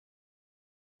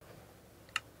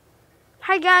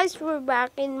Hi guys, we're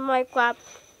back in Minecraft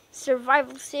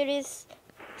survival series.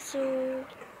 So,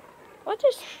 what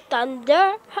is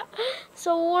thunder?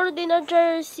 So we're in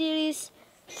another series.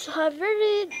 So have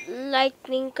very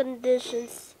lightning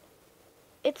conditions.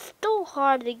 It's too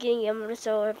hard to get a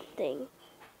sort of thing.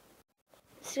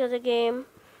 See the game.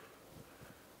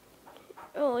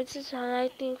 Oh, it's just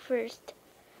lightning first.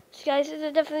 So guys,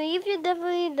 it's definitely if you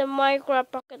definitely the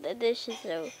Minecraft Pocket Edition.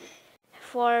 So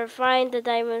for find the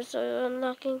diamonds, so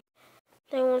unlocking.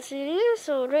 Then we'll see you.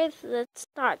 So let's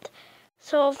start.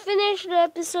 So finish the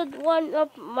episode 1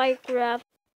 of Minecraft.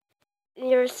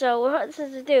 So what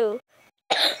to do?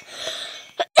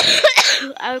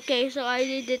 Okay, so I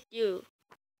did it too.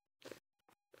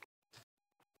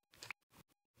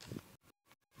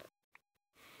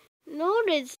 No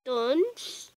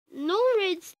redstones. No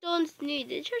redstones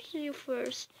needed. Just you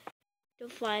first to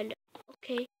find.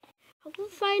 Okay, I will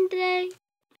find the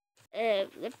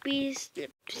piece, the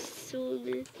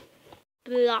soul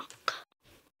block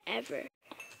ever.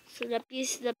 So the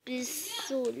piece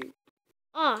soul.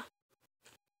 Ah,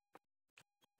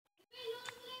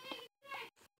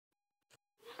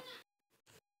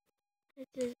 it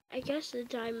is. I guess the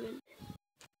diamond.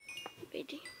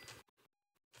 Ready.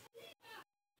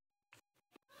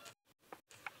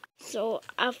 So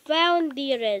I found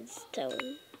the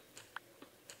redstone.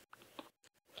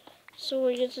 So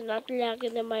we're just not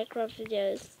lagging the Minecraft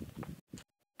videos.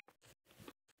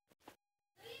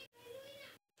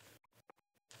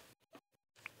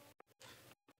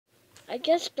 I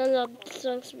guess the love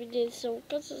songs we did so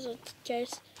because of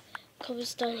guys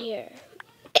comes down here.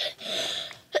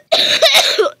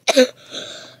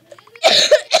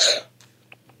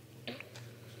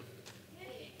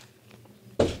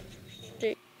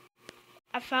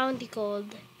 I found the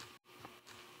gold.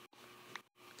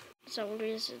 So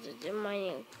this is the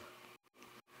mining.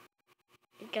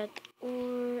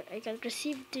 I got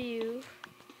received to you.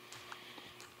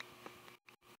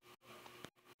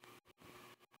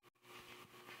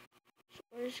 So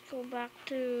let's go back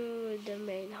to the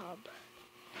main hub.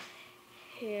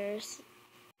 Here's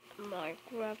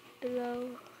Minecraft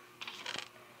below.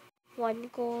 1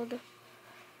 gold.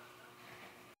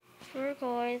 4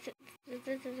 coins. This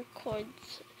is the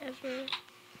coins ever.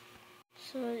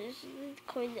 So this is the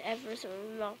coin ever. So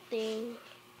nothing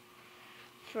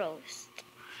froze.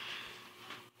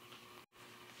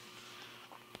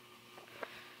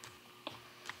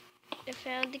 I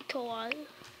found the coal.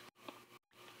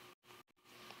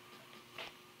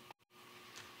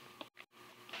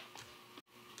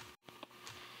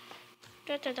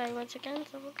 Got the diamonds again.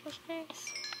 So what was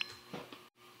next?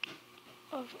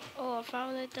 Oh, I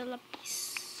found it the lapis.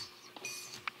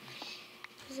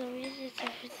 So we did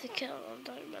the kill of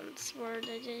diamonds were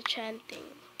the enchanting.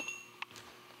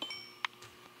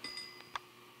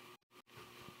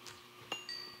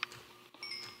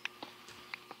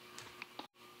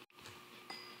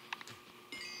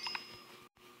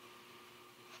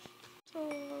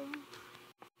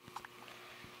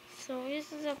 So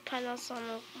this is a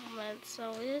Panasonic moment.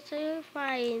 So this is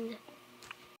find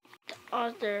the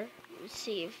other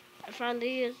receive. I found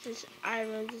this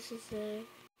iron. This is a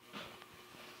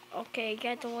okay.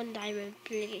 Get the 1 diamond,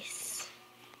 please.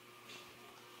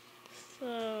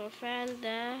 So found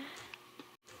the.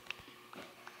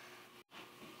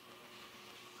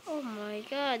 Oh my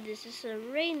God! This is a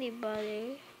rainy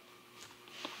body.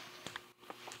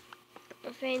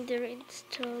 I found the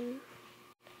redstone.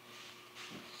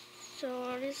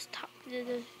 So let's stop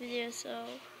this video. So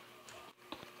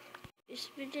this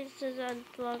video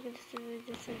doesn't vlog. This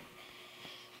video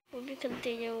will be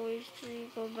continuing. We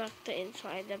go back to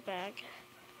inside the bag.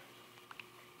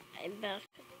 I'm back.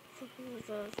 So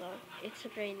it's a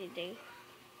rainy day.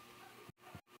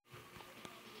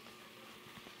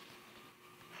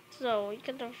 So we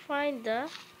gotta find the.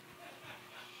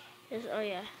 Yes, oh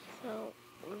yeah. So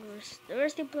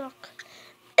where's the block?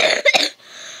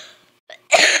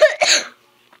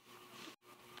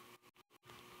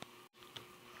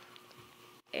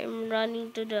 I'm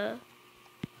running to the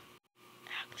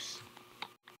axe.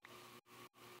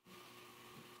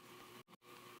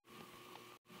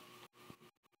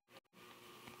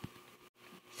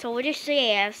 So what is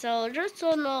yeah? So just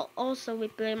so know, also we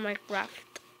play Minecraft.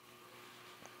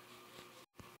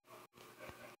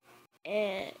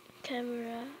 And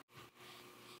camera.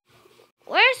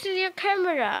 Where's your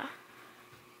camera?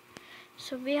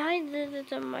 So behind the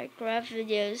Minecraft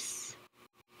videos,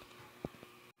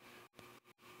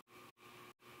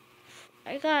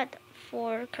 I got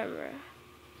 4 camera.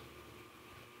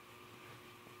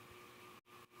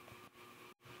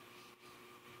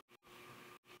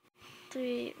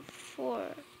 Three, 4.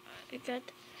 I got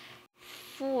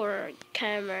 4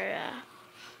 camera.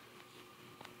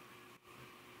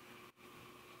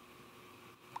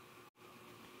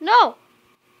 No!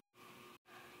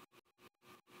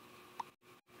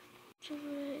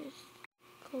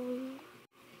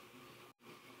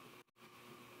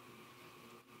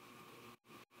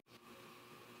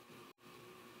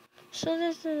 So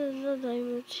this is another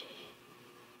emoji.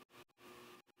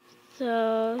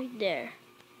 So there.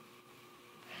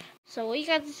 So we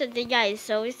got this at the guys.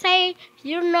 So we say,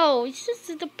 it's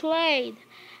just the plane.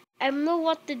 I know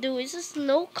what to do. It's just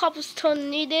no cobblestone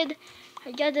needed.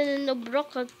 I got it in the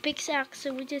broken pickaxe,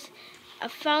 which is I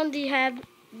found they have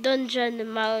dungeon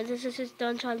mount. This is his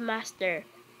dungeon master.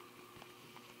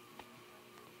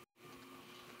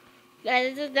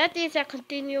 That is a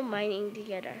continue mining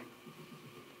together.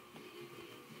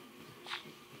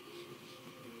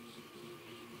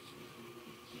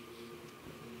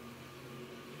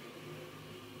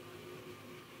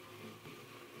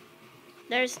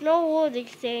 There's no wooding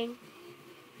thing.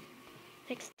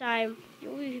 Next time you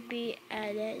will be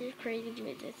added creating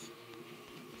with this.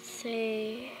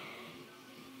 Say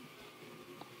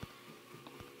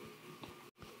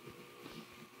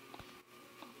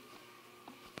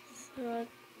so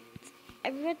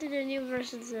I went to the new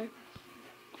versions of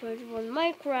version 1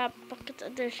 Minecraft Pocket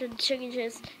Edition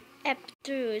changes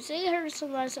F2. So you heard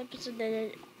some last episode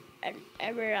that an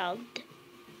emerald.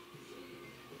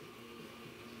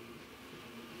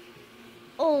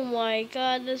 Oh my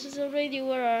god, this is already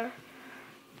where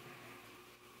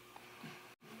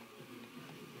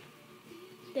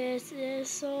this is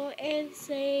so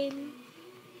insane.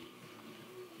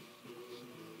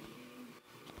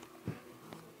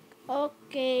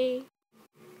 Okay.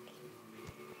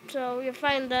 So you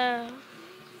find the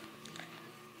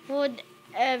wood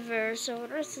ever. So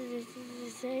what else does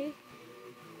it say?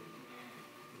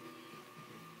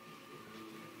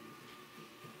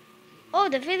 Oh,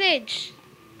 the village.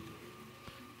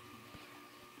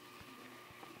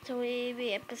 So we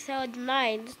be episode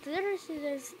 9. There is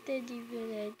a steady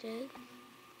village.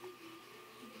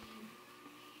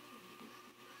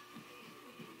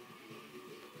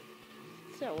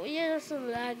 So we are also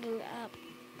lagging up.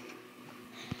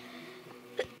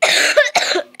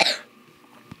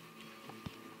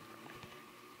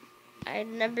 I've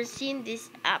never seen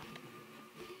this app.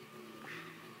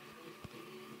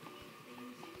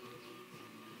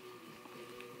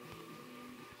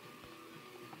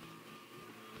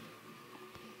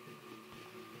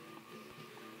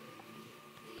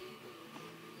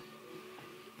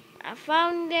 I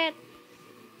found it.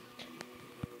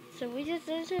 So we just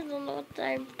don't know what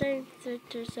time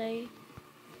to say.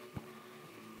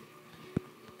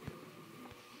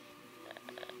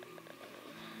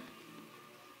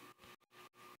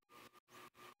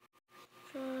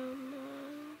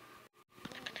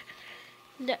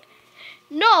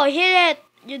 No, hit it!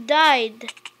 You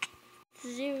died.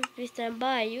 Zero, please stand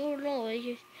by. You know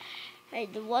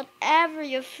and whatever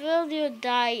you feel, you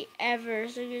die ever.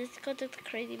 So you just go to the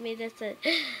creative mode. That's it.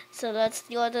 So let's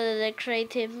go to the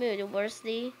creative mode. Where's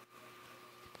the?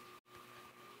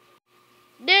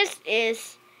 This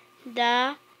is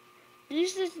the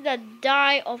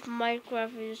die of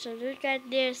Minecraft. So look at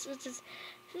this. This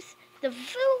the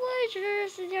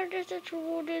villagers and there's the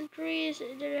wooden trees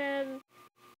and they have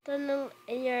tunnel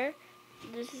in here.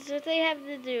 This is what they have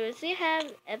to do. Is they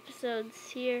have episodes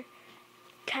here,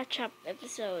 catch up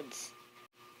episodes.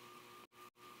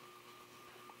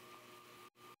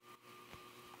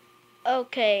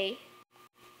 Okay,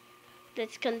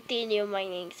 let's continue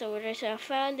mining. So there's I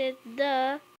found it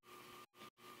the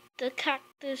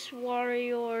cactus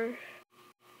warrior.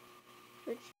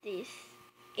 What's this?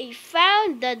 I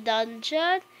found the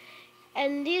dungeon,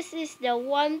 and this is the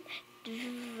one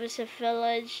with a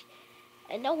village.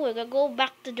 And now we're gonna go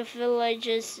back to the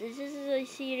villages. This is a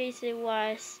series it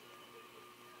was.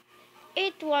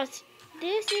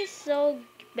 This is so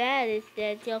bad, it's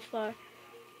dead so far.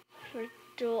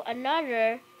 To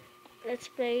another, let's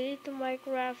play to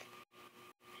Minecraft.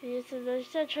 There's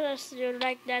such a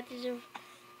like that is a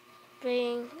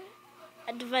playing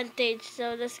advantage.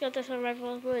 So let's go to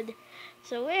survival mode.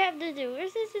 So we have to do,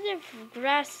 is this in the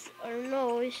grass or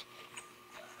no?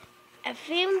 I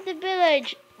filmed the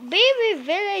village. Baby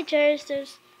villagers,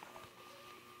 there's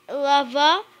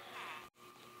lava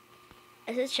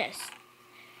as a chest.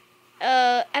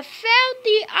 I found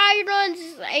the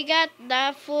irons. I got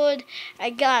the food. I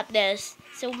got this.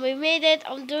 So we made it.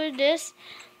 I'm doing this.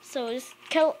 So let's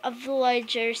kill a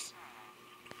villagers.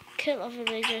 Kill a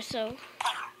villager. So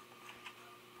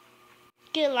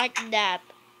kill like that.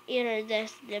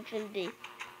 This definitely.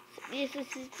 This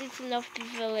is enough to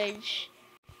village.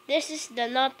 this is the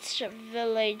Nuts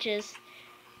villages.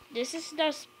 This is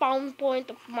the spawn point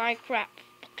of Minecraft.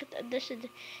 This is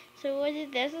so what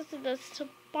is this? This is the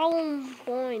spawn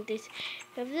point. This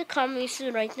is coming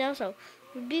soon right now. So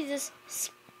will be this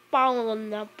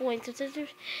spawn point.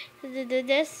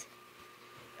 This.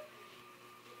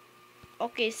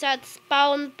 Okay, so at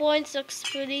spawn point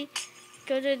successfully.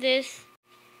 Go to this,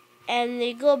 and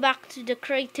you go back to the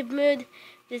creative mode.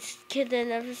 This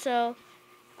kitten episode.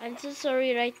 I'm so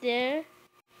sorry right there.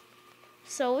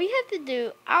 So we have to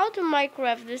do out of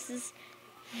Minecraft. This is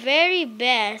very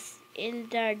best in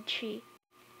that tree.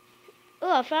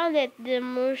 Oh, I found it. The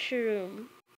mushroom.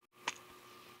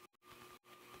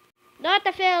 Not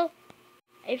I fell.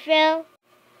 I fell.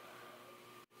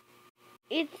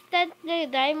 It's that the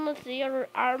diamonds your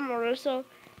armor. So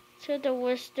the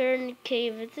western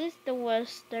cave. This is the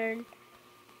western.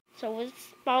 So it's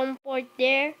spawn point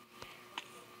there.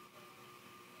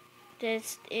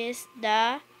 This is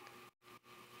the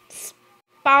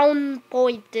spawn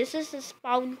point. This is the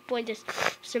spawn point. This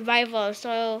survival.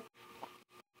 So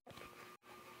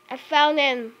I found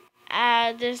him.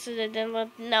 This is the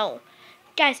no.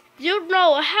 Guys, you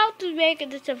know how to make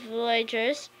this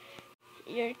villagers.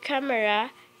 Your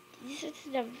camera. This is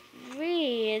the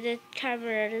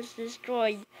camera is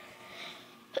destroyed.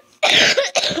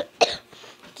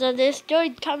 So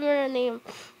destroyed camera name.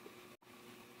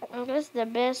 That's the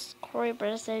best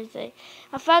creepers I say.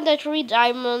 I found the 3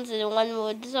 diamonds in 1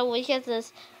 wood. So we hit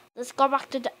this. Let's go back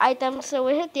to the items. So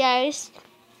we hit the ice.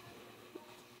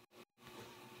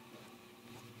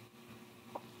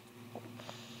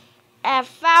 I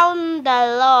found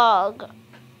the log.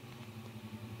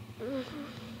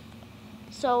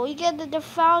 So we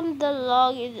found the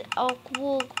log in oak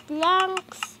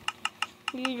planks.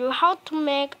 You know how to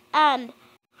make and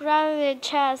grab the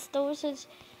chest.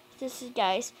 This is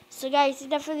guys. So guys,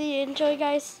 definitely enjoy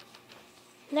guys.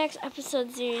 Next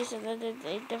episode series and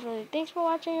definitely thanks for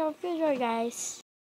watching our video guys.